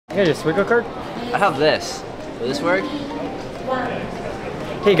Here's your Suica card. I have this. Will this work?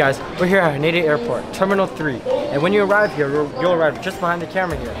 Hey guys, we're here at Haneda Airport, Terminal 3. And when you arrive here, you'll arrive just behind the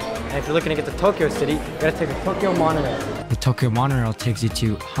camera here. And if you're looking to get to Tokyo City, you gotta take the Tokyo monorail. The Tokyo monorail takes you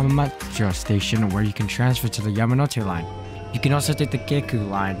to Hamamatsu Station, where you can transfer to the Yamanote line. You can also take the Geku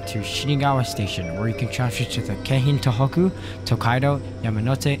line to Shinagawa Station, where you can transfer to the Keihin Tohoku, Tokaido,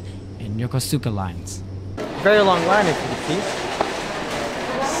 Yamanote, and Yokosuka lines. Very long line, if you can see.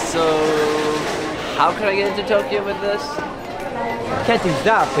 So, how can I get into Tokyo with this? You can't use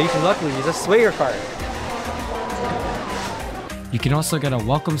that, but you can luckily use a Suica card. You can also get a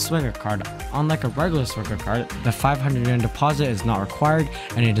welcome Suica card. Unlike a regular Suica card, the 500 yen deposit is not required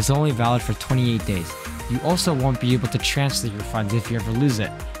and it is only valid for 28 days. You also won't be able to transfer your funds if you ever lose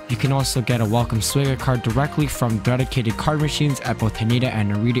it. You can also get a welcome Suica card directly from dedicated card machines at both Haneda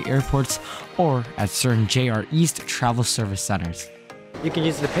and Narita airports or at certain JR East travel service centers. You can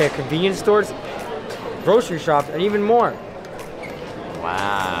use it to pay at convenience stores, grocery shops, and even more.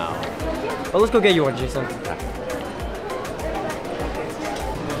 Wow. But let's go get you one, Jason.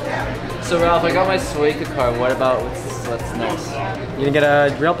 So Ralph, I got my Suica card. What about what's next? You can get a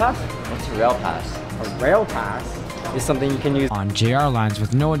rail pass? What's a rail pass? A rail pass is something you can use on JR lines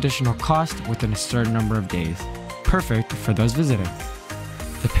with no additional cost within a certain number of days. Perfect for those visiting.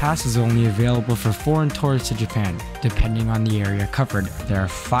 The pass is only available for foreign tourists to Japan. Depending on the area covered, there are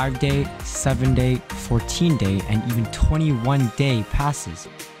 5-day, 7-day, 14-day, and even 21-day passes.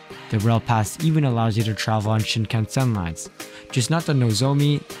 The rail pass even allows you to travel on Shinkansen lines, just not the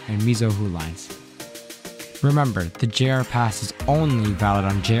Nozomi and Mizohu lines. Remember, the JR pass is only valid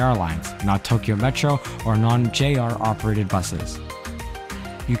on JR lines, not Tokyo Metro or non-JR operated buses.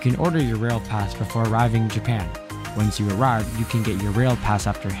 You can order your rail pass before arriving in Japan. Once you arrive, you can get your rail pass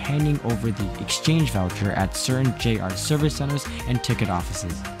after handing over the exchange voucher at certain JR service centers and ticket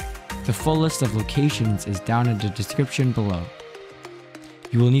offices. The full list of locations is down in the description below.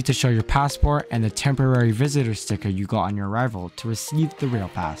 You will need to show your passport and the temporary visitor sticker you got on your arrival to receive the rail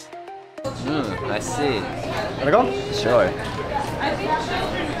pass. I see. Wanna go? Sure.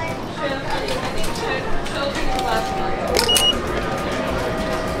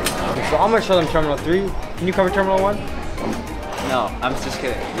 So I'm gonna show them Terminal 3. Can you cover Terminal 1? No, I'm just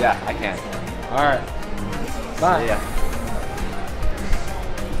kidding. Yeah, I can. Alright. Bye. Yeah.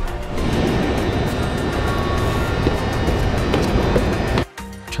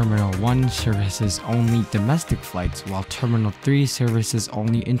 Terminal 1 services only domestic flights, while Terminal 3 services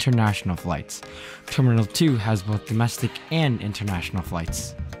only international flights. Terminal 2 has both domestic and international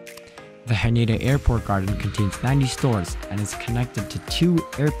flights. The Haneda Airport Garden contains 90 stores and is connected to 2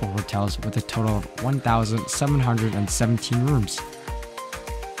 airport hotels with a total of 1,717 rooms.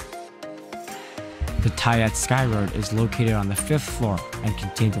 The Tayat Sky Road is located on the 5th floor and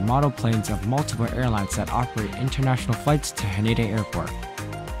contains model planes of multiple airlines that operate international flights to Haneda Airport.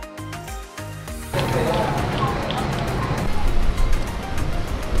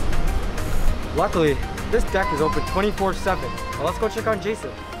 Luckily, this deck is open 24/7. Well, let's go check on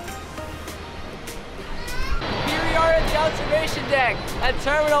Jason. Here we are at the observation deck at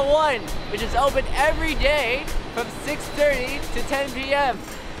Terminal 1, which is open every day from 6:30 to 10 p.m.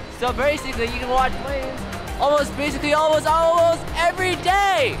 So basically, you can watch planes almost every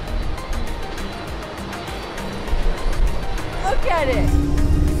day. Look at it.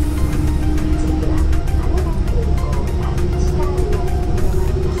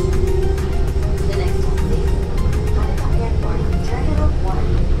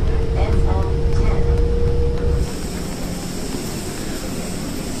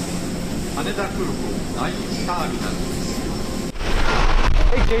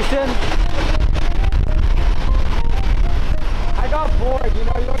 Hey Jason! I got bored, you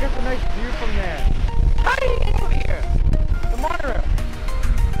don't get the nice view from there. How do you get over here? The monorail!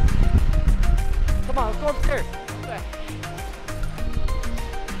 Come on, let's go upstairs. Okay.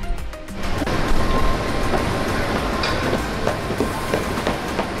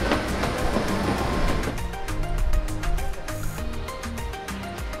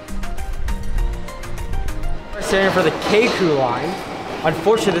 We're standing for the Keiku line.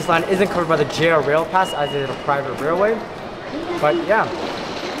 Unfortunately, this line isn't covered by the JR Rail Pass as it is a private railway. But yeah,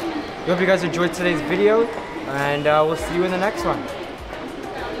 we hope you guys enjoyed today's video, and we'll see you in the next one.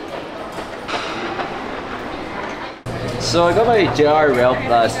 So I got my JR Rail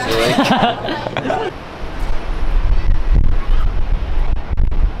Pass today.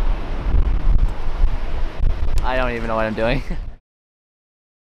 I don't even know what I'm doing.